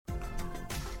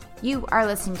You are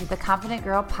listening to the Confident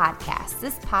Girl Podcast.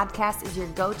 This podcast is your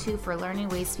go-to for learning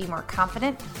ways to be more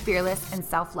confident, fearless, and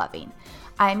self-loving.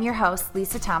 I'm your host,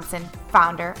 Lisa Thompson,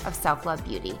 founder of Self-Love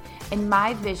Beauty, and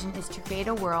my vision is to create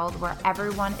a world where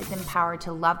everyone is empowered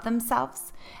to love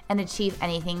themselves and achieve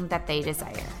anything that they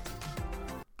desire.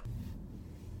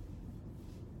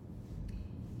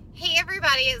 Hey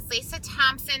everybody, it's Lisa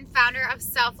Thompson, founder of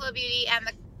Self-Love Beauty and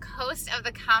the host of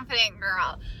The Confident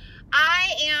Girl.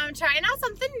 I am trying out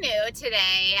something new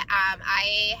today.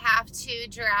 I have to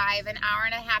drive an hour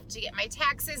and a half to get my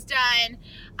taxes done,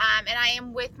 and I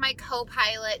am with my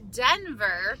co-pilot,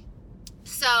 Denver.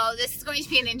 So this is going to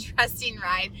be an interesting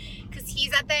ride because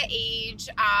he's at the age,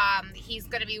 he's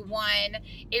going to be one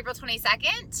April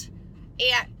 22nd,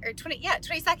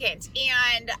 22nd,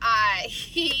 and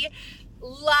he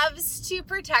loves to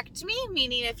protect me,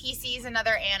 meaning if he sees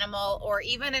another animal or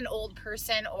even an old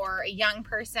person or a young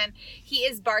person, he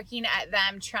is barking at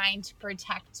them trying to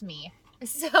protect me.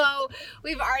 So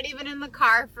we've already been in the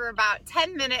car for about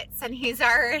 10 minutes and he's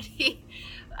already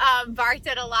barked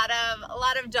at a lot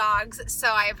of dogs. So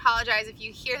I apologize if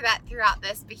you hear that throughout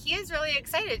this, but he is really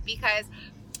excited because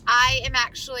I am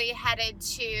actually headed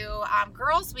to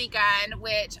Girls Weekend,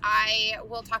 which I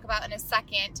will talk about in a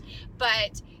second,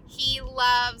 but he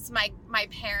loves my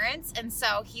parents, and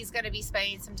so he's going to be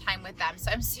spending some time with them. So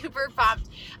I'm super pumped.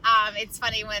 It's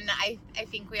funny when I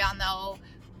think we all know,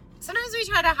 sometimes we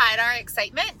try to hide our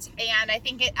excitement, and I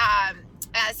think it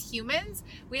as humans,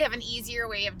 we have an easier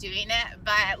way of doing it.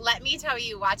 But let me tell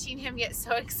you, watching him get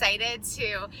so excited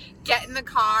to get in the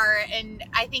car, and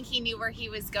I think he knew where he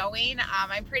was going.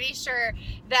 I'm pretty sure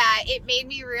that it made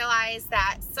me realize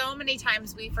that so many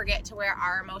times we forget to wear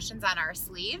our emotions on our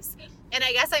sleeves. And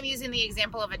I guess I'm using the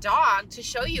example of a dog to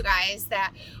show you guys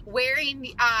that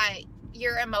wearing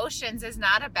your emotions is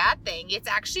not a bad thing. It's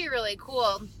actually really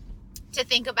cool to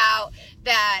think about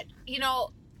that, you know,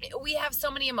 we have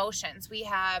so many emotions. We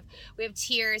have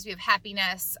tears, we have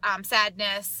happiness,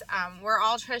 sadness. We're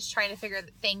all just trying to figure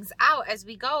things out as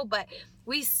we go, but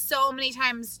we so many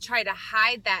times try to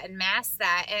hide that and mask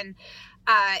that. And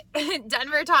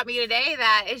Denver taught me today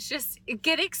that it's just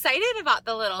get excited about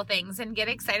the little things and get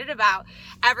excited about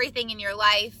everything in your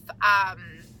life.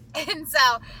 And so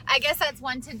I guess that's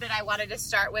one tidbit I wanted to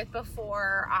start with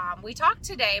before we talk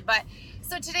today. But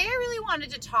so today I really wanted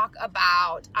to talk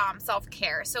about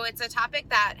self-care. So it's a topic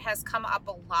that has come up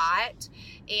a lot,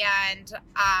 and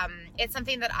it's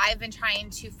something that I've been trying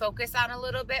to focus on a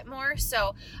little bit more.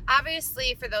 So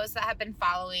obviously for those that have been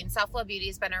following, Self-Love Beauty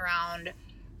has been around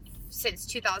since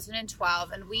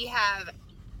 2012, and we have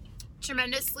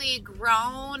tremendously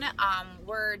grown.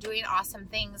 We're doing awesome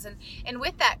things, and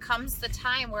with that comes the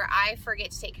time where I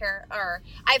forget to take care, or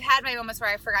I've had my moments where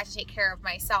I forgot to take care of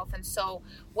myself. And so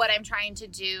what I'm trying to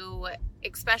do,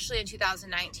 especially in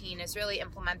 2019, is really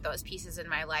implement those pieces in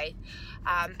my life.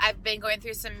 I've been going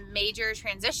through some major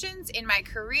transitions in my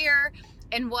career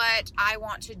and what I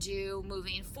want to do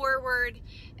moving forward.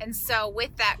 And so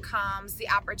with that comes the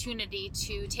opportunity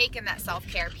to take in that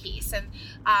self-care piece. And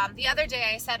the other day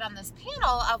I said on this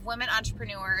panel of women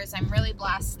entrepreneurs, I'm really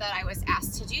blessed that I was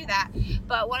asked to do that.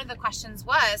 But one of the questions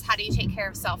was, how do you take care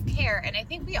of self-care? And I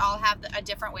think we all have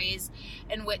different ways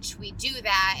in which we do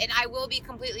that. And I will be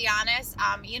completely honest,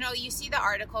 you see the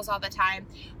articles all the time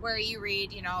where you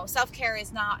read, self-care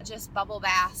is not just bubble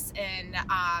baths and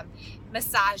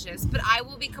massages, but I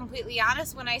will be completely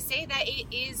honest when I say that it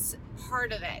is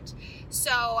part of it.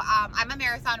 So I'm a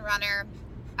marathon runner.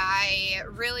 I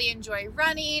really enjoy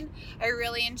running. I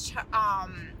really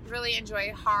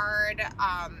enjoy hard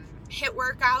HIIT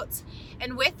workouts,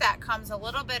 and with that comes a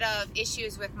little bit of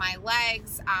issues with my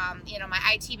legs. My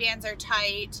IT bands are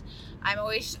tight. I'm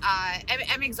always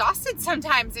I'm exhausted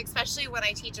sometimes, especially when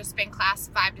I teach a spin class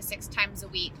 5 to 6 times a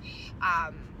week.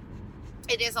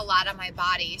 It is a lot on my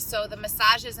body. So the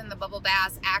massages and the bubble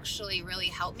baths actually really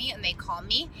help me, and they calm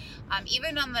me.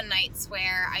 Even on the nights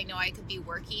where I know I could be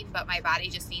working, but my body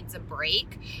just needs a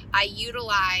break, I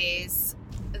utilize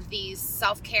these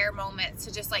self-care moments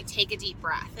to just take a deep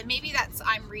breath. And maybe that's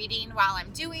I'm reading while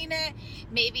I'm doing it.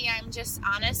 Maybe I'm just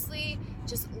honestly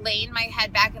just laying my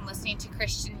head back and listening to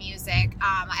Christian music.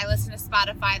 I listen to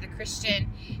Spotify, the Christian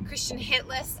hit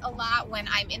list a lot when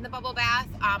I'm in the bubble bath,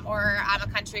 or I'm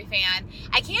a country fan.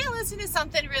 I can't listen to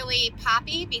something really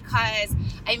poppy because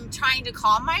I'm trying to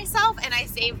calm myself, and I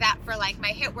save that for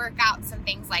my HIIT workouts and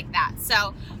things like that.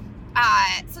 So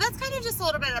that's kind of just a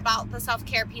little bit about the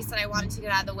self-care piece that I wanted to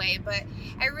get out of the way, but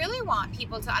I really want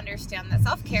people to understand that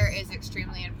self-care is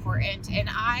extremely important. And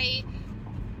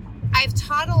I've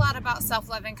taught a lot about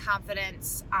self-love and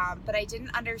confidence, but I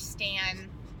didn't understand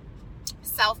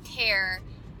self-care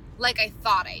like I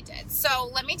thought I did. So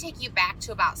let me take you back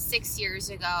to about 6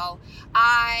 years ago.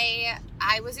 I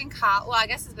was in college. Well, I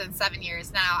guess it's been 7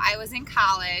 years now. I was in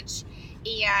college,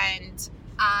 and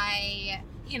I,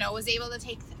 was able to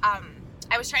take,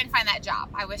 I was trying to find that job.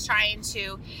 I was trying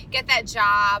to get that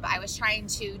job. I was trying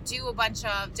to do a bunch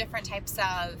of different types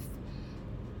of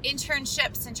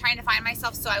internships and trying to find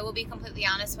myself. So I will be completely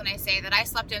honest when I say that I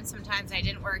slept in sometimes and I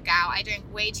didn't work out. I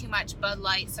drank way too much Bud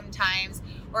Light sometimes,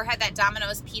 or had that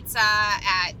Domino's pizza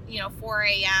at 4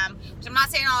 a.m. Which I'm not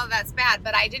saying all of that's bad,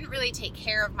 but I didn't really take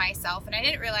care of myself, and I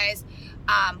didn't realize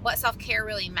what self-care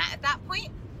really meant at that point.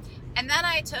 And then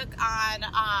I took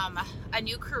on a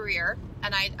new career,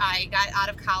 and I got out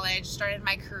of college, started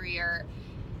my career.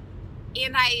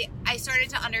 And I started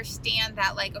to understand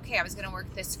that, like, okay, I was going to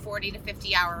work this 40 to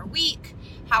 50 hour week.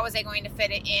 How was I going to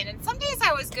fit it in? And some days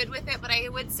I was good with it, but I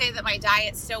would say that my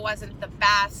diet still wasn't the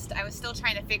best. I was still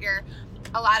trying to figure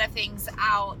a lot of things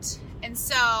out. And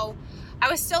so I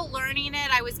was still learning it.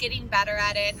 I was getting better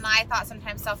at it. And I thought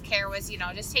sometimes self-care was,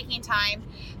 just taking time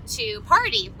to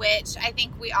party, which I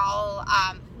think we all,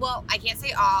 well, I can't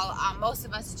say all, most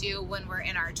of us do when we're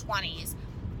in our 20s.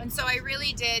 And so I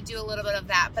really did do a little bit of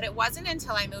that, but it wasn't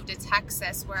until I moved to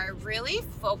Texas where I really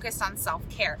focused on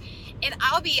self-care. And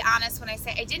I'll be honest when I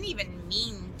say I didn't even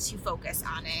mean to focus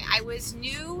on it. I was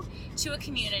new to a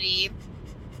community.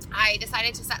 I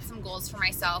decided to set some goals for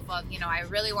myself of, I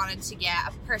really wanted to get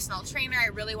a personal trainer. I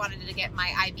really wanted to get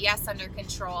my IBS under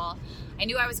control. I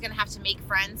knew I was going to have to make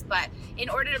friends, but in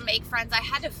order to make friends, I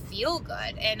had to feel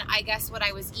good. And I guess what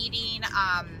I was eating,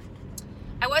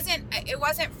 it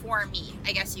wasn't for me,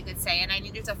 I guess you could say, and I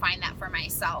needed to find that for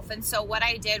myself. And so what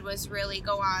I did was really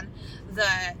go on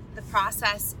the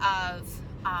process of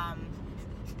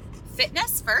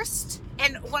fitness first.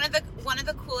 And one of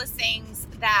the coolest things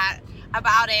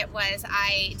about it was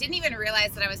I didn't even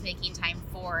realize that I was making time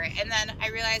for it. And then I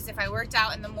realized if I worked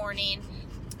out in the morning,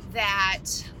 that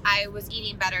I was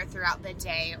eating better throughout the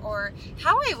day, or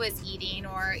how I was eating,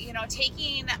 or,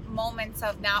 taking moments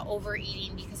of not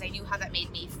overeating because I knew how that made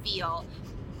me feel.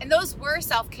 And those were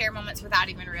self-care moments without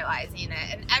even realizing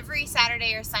it. And every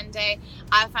Saturday or Sunday,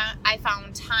 I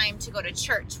found time to go to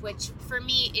church, which for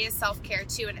me is self-care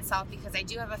too in itself, because I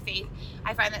do have a faith.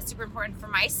 I find that super important for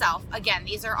myself. Again,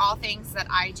 these are all things that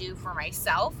I do for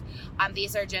myself.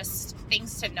 These are just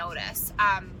things to notice.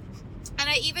 And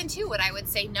I even too, when I would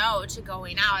say no to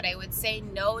going out, I would say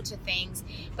no to things,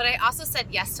 but I also said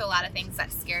yes to a lot of things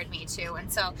that scared me too.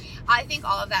 And so I think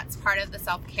all of that's part of the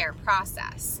self-care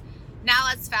process. Now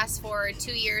let's fast forward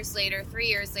 2 years later, 3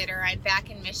 years later, I'm back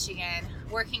in Michigan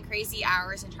working crazy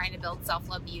hours and trying to build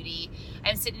Self-Love Beauty.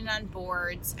 I'm sitting on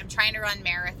boards. I'm trying to run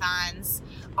marathons,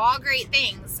 all great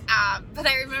things. But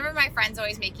I remember my friends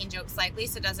always making jokes like,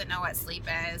 Lisa doesn't know what sleep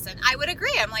is. And I would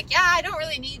agree. I'm like, yeah, I don't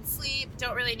really need sleep.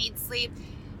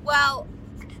 Well,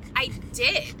 I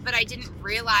did, but I didn't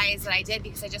realize that I did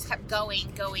because I just kept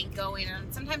going.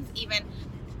 And sometimes even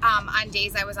on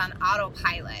days I was on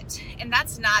autopilot, and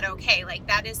that's not okay. Like,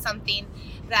 that is something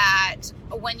that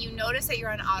when you notice that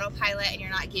you're on autopilot and you're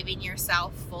not giving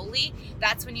yourself fully,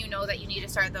 that's when you know that you need to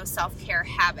start those self-care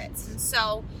habits. And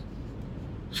so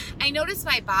I noticed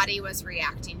my body was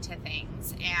reacting to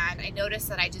things, and I noticed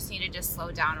that I just needed to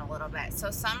slow down a little bit. So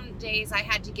some days I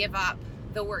had to give up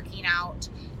the working out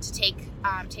to take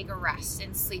a rest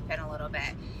and sleep in a little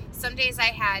bit. Some days I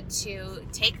had to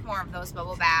take more of those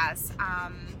bubble baths,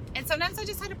 and sometimes I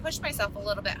just had to push myself a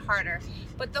little bit harder.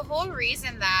 But the whole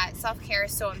reason that self-care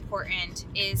is so important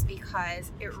is because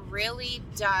it really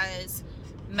does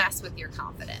mess with your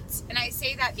confidence. And I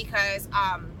say that because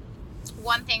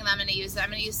one thing that I'm going to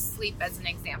use sleep as an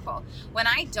example. When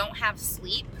I don't have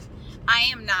sleep, I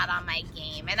am not on my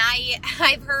game. And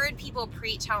I've heard people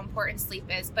preach how important sleep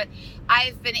is, but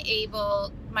I've been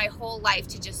able my whole life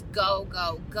to just go.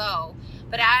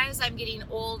 But as I'm getting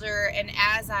older and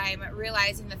as I'm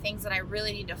realizing the things that I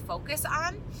really need to focus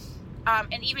on,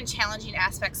 and even challenging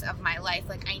aspects of my life,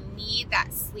 like I need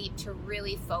that sleep to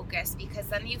really focus, because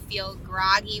then you feel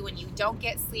groggy when you don't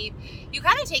get sleep. You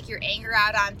kind of take your anger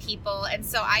out on people. And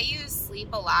so I use sleep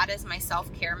a lot as my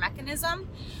self-care mechanism.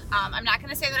 I'm not going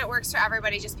to say that it works for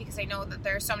everybody, just because I know that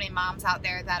there are so many moms out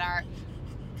there that are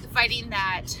fighting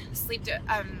that sleep,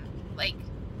 like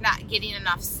not getting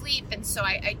enough sleep. And so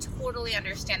I totally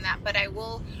understand that, but I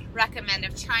will recommend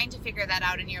of trying to figure that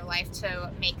out in your life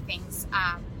to make things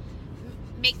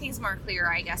more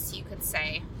clear, I guess you could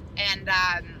say. And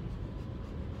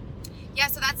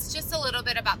so that's just a little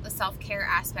bit about the self-care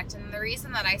aspect. And the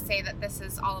reason that I say that this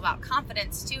is all about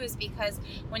confidence too is because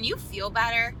when you feel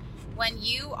better, when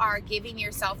you are giving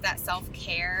yourself that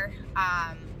self-care,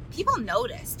 people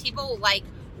notice. People like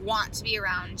want to be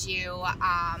around you.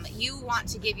 You want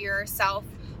to give yourself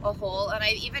a whole. And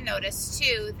I've even noticed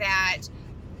too that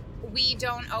we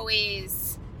don't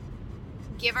always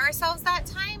give ourselves that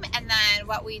time, and then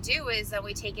what we do is that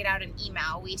we take it out in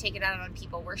email, we take it out on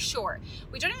people we're short.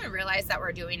 We don't even realize that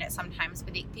we're doing it sometimes,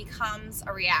 but it becomes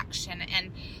a reaction.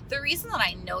 And the reason that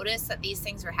I noticed that these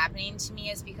things were happening to me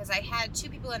is because I had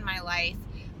two people in my life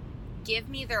give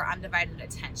me their undivided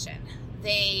attention.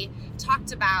 They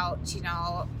talked about, you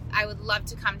know, I would love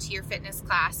to come to your fitness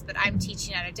class, but I'm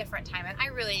teaching at a different time and I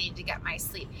really need to get my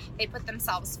sleep. They put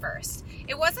themselves first.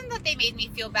 It wasn't that they made me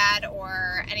feel bad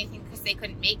or anything because they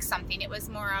couldn't make something. It was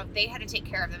more of they had to take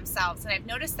care of themselves. And I've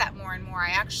noticed that more and more. I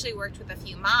actually worked with a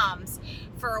few moms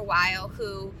for a while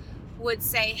who would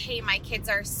say, hey, my kids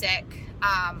are sick.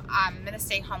 I'm going to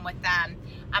stay home with them.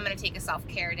 I'm going to take a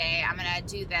self-care day. I'm going to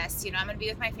do this. You know, I'm going to be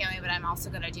with my family, but I'm also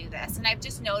going to do this. And I've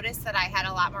just noticed that I had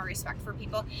a lot more respect for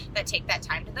people that take that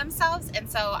time to themselves. And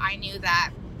so I knew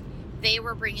that they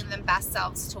were bringing their best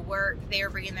selves to work. They were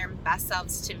bringing their best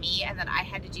selves to me, and that I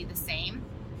had to do the same.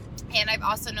 And I've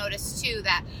also noticed too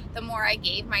that the more I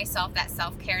gave myself that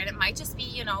self-care, and it might just be,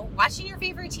 you know, watching your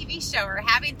favorite TV show or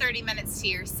having 30 minutes to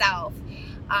yourself,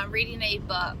 reading a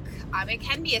book. It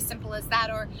can be as simple as that,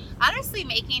 or honestly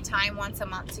making time once a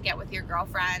month to get with your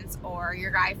girlfriends or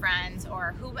your guy friends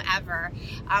or whomever.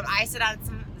 I sit on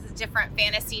some different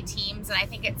fantasy teams, and I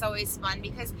think it's always fun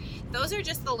because those are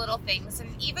just the little things.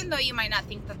 And even though you might not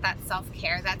think that that's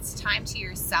self-care, that's time to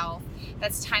yourself,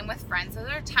 that's time with friends, those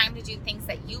are time to do things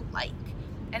that you like.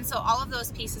 And so all of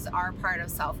those pieces are part of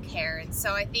self-care. And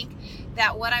so I think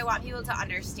that what I want people to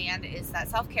understand is that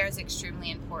self-care is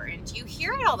extremely important. You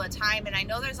hear it all the time, and I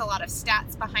know there's a lot of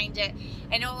stats behind it.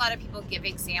 I know a lot of people give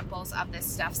examples of this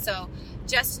stuff. So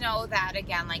just know that,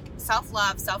 again, like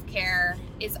self-love, self-care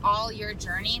is all your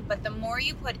journey, but the more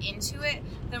you put into it,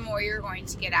 the more you're going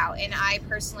to get out. And I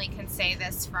personally can say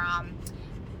this from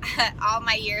all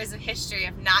my years of history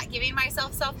of not giving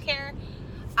myself self-care.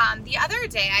 The other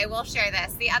day, I will share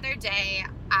this. The other day,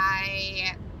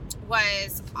 I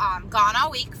was gone all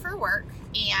week for work,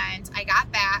 and I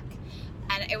got back,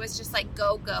 and it was just like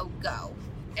go, go, go.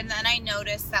 And then I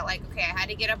noticed that, like, okay, I had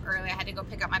to get up early. I had to go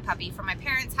pick up my puppy from my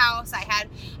parents' house. I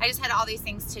just had all these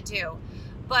things to do.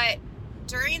 But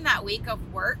during that week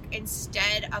of work,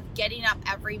 instead of getting up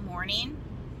every morning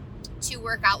to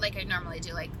work out like I normally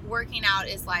do, like working out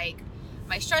is like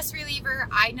my stress reliever,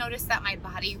 I noticed that my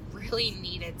body really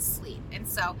needed sleep. And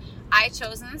so I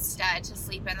chose instead to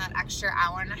sleep in that extra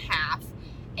hour and a half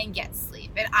and get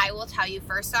sleep. And I will tell you,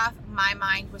 first off, my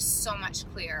mind was so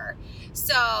much clearer.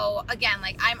 So again,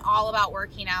 like I'm all about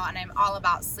working out and I'm all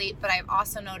about sleep, but I've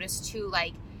also noticed too,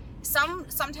 like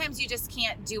sometimes you just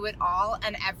can't do it all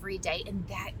and every day, and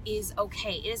that is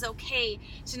okay. It is okay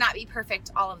to not be perfect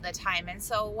all of the time. And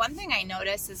so one thing I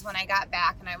noticed is when I got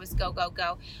back and I was go, go,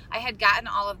 go, I had gotten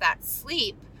all of that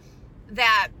sleep,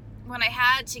 that when I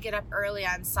had to get up early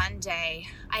on Sunday,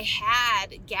 I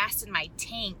had gas in my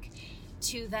tank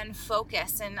to then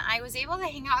focus, and I was able to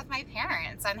hang out with my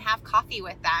parents and have coffee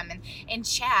with them and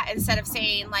chat, instead of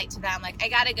saying like to them, like, I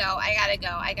gotta go, I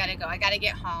gotta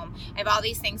get home, I have all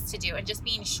these things to do, and just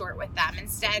being short with them.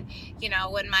 Instead, you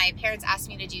know, when my parents asked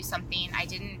me to do something, I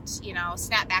didn't, you know,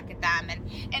 snap back at them.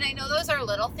 And I know those are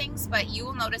little things, but you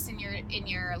will notice in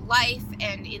your life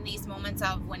and in these moments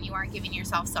of when you aren't giving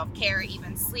yourself self-care,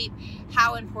 even sleep,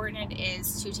 how important it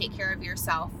is to take care of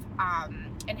yourself.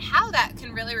 And how that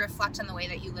can really reflect on the way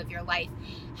that you live your life,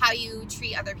 how you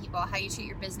treat other people, how you treat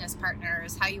your business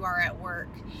partners, how you are at work.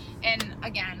 And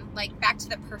again, like back to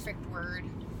the perfect word,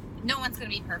 no one's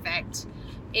going to be perfect.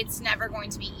 It's never going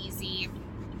to be easy,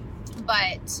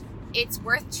 but it's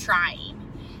worth trying.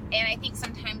 And I think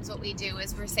sometimes what we do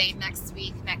is we're saying next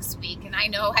week. And I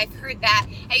know I've heard that.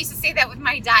 I used to say that with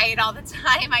my diet all the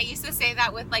time. I used to say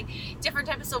that with like different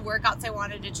types of workouts I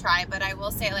wanted to try. But I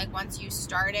will say, like, once you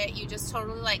start it, you just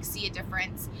totally like see a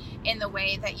difference in the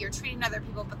way that you're treating other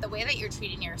people, but the way that you're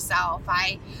treating yourself.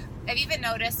 I've even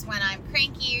noticed when I'm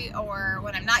cranky or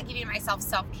when I'm not giving myself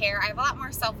self-care, I have a lot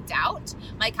more self-doubt.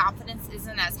 My confidence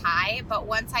isn't as high, but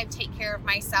once I take care of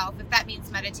myself, if that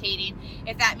means meditating,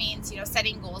 if that means, you know,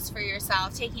 setting goals for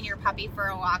yourself, taking your puppy for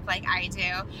a walk like I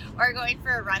do, or going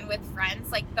for a run with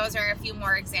friends, like those are a few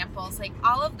more examples. Like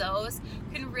all of those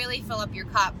can really fill up your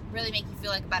cup, really make you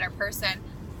feel like a better person.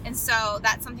 And so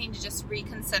that's something to just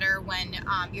reconsider when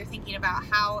you're thinking about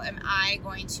how am I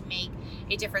going to make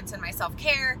a difference in my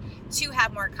self-care to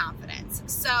have more confidence.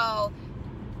 So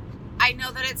I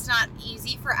know that it's not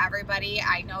easy for everybody.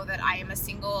 I know that I am a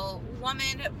single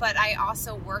woman, but I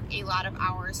also work a lot of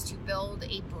hours to build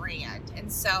a brand.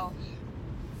 And so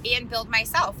and build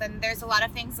myself. And there's a lot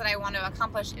of things that I want to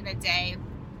accomplish in a day.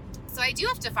 So I do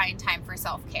have to find time for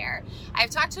self-care. I've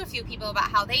talked to a few people about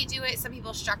how they do it. Some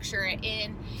people structure it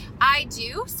in. I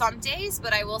do some days,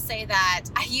 but I will say that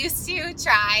I used to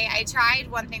try. I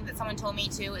tried one thing that someone told me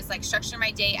to is like structure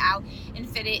my day out and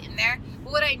fit it in there.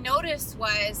 But what I noticed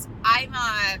was I'm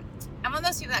one of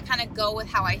those people that kind of go with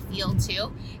how I feel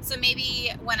too. So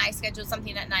maybe when I scheduled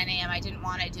something at 9 a.m., I didn't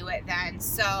want to do it then.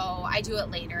 So I do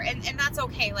it later. And that's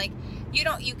okay. Like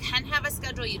you can have a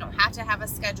schedule. You don't have to have a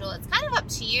schedule. It's kind of up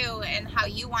to you and how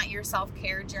you want your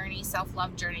self-care journey,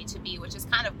 self-love journey to be, which is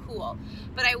kind of cool.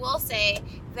 But I will say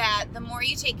that the more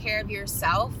you take care of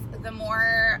yourself, the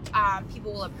more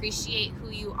people will appreciate who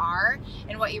you are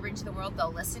and what you bring to the world.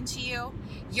 They'll listen to you.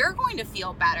 You're going to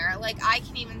feel better. Like I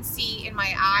can even see in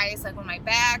my eyes, like when my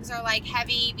bags are like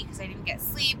heavy because I didn't get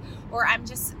sleep, or I'm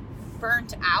just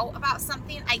burnt out about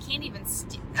something, I can't even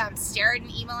stare at an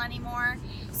email anymore.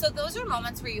 So those are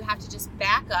moments where you have to just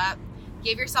back up,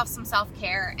 give yourself some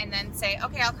self-care, and then say,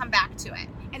 okay, I'll come back to it.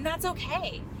 And that's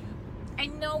okay. I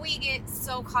know we get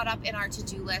so caught up in our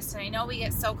to-do list, and I know we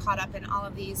get so caught up in all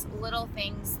of these little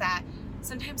things that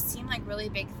sometimes seem like really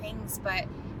big things, but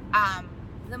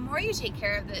the more you take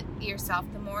care of yourself,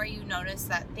 the more you notice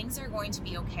that things are going to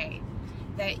be okay,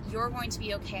 that you're going to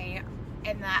be okay,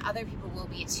 and that other people will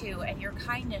be too, and your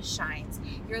kindness shines,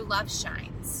 your love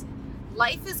shines.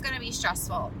 Life is going to be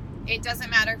stressful. It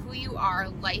doesn't matter who you are,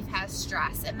 life has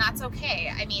stress, and that's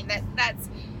okay. I mean, that's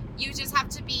you just have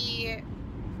to be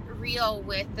real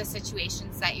with the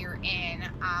situations that you're in,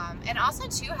 and also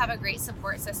too have a great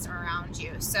support system around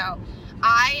you. So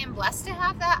I am blessed to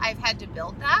have that. I've had to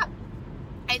build that.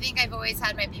 I think I've always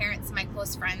had my parents and my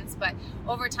close friends, but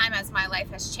over time as my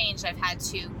life has changed, I've had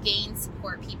to gain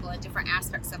support people in different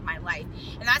aspects of my life,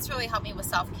 and that's really helped me with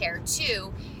self-care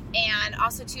too, and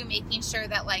also too making sure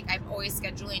that like I'm always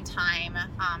scheduling time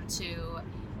to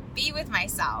be with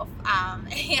myself,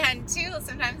 and too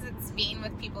sometimes it's being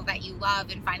with people that you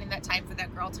love and finding that time for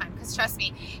that girl time, because trust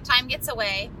me, time gets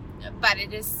away, but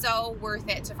it is so worth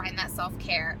it to find that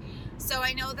self-care. So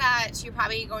I know that you're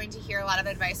probably going to hear a lot of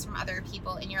advice from other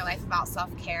people in your life about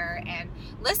self-care, and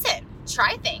listen,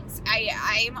 try things.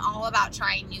 I'm all about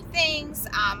trying new things.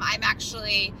 I'm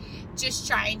actually just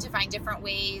trying to find different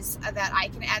ways that I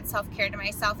can add self-care to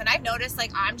myself, and I've noticed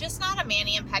like I'm just not a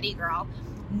mani and pedi girl.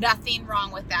 Nothing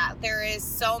wrong with that. There is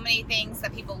so many things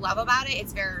that people love about it.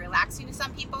 It's very relaxing to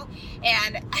some people,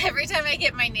 and every time I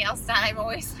get my nails done, I'm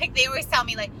always like, they always tell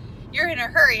me like, you're in a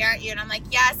hurry, aren't you? And I'm like,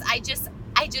 yes, I just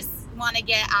want to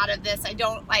get out of this.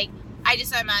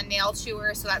 I'm a nail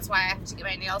chewer, so that's why I have to get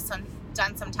my nails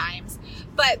done sometimes.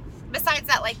 But besides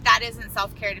that, like, that isn't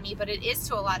self-care to me, but it is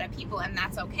to a lot of people, and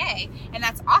that's okay, and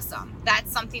that's awesome.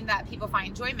 That's something that people find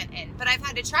enjoyment in. But I've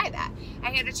had to try that.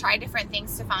 I had to try different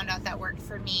things to find out that worked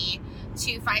for me,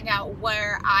 to find out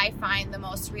where I find the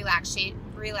most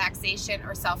relaxation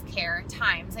or self-care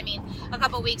times. I mean, a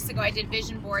couple weeks ago, I did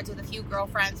vision boards with a few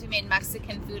girlfriends. We made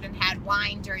Mexican food and had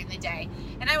wine during the day.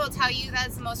 And I will tell you,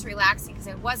 that's the most relaxing because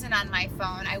I wasn't on my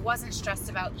phone. I wasn't stressed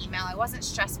about email. I wasn't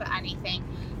stressed about anything.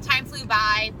 Time flew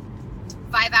by.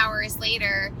 5 hours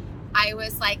later, I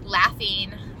was like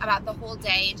laughing about the whole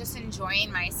day, just enjoying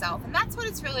myself. And that's what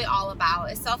it's really all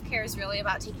about. Self-care is really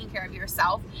about taking care of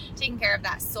yourself, taking care of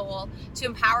that soul, to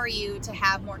empower you to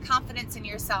have more confidence in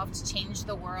yourself, to change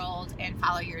the world and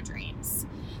follow your dreams.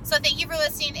 So thank you for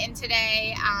listening in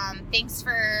today. I'm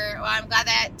glad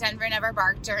that Denver never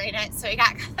barked during it, so he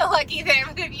got kind of lucky there.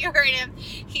 But if you heard him,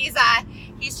 he's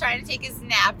trying to take his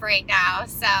nap right now.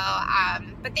 So,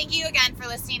 but thank you again for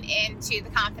listening in to The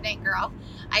Confident Girl.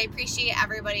 I appreciate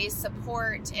everybody's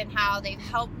support and how they've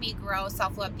helped me grow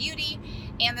Self-Love Beauty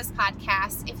and this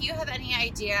podcast. If you have any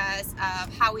ideas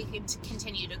of how we can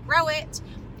continue to grow it,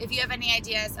 if you have any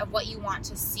ideas of what you want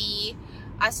to see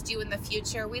us do in the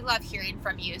future, we love hearing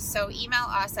from you. So email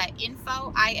us at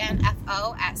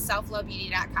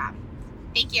info@selflovebeauty.com.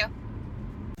 Thank you.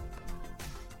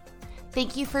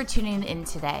 Thank you for tuning in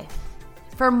today.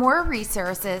 For more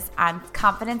resources on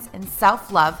confidence and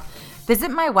self-love,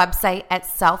 visit my website at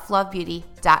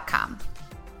selflovebeauty.com.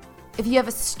 If you have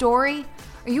a story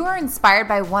or you are inspired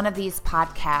by one of these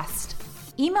podcasts,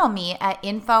 email me at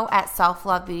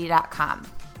info@selflovebeauty.com.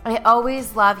 I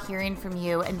always love hearing from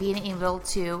you and being able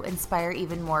to inspire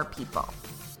even more people.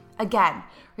 Again,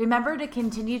 remember to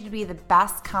continue to be the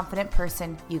best confident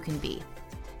person you can be.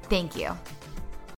 Thank you.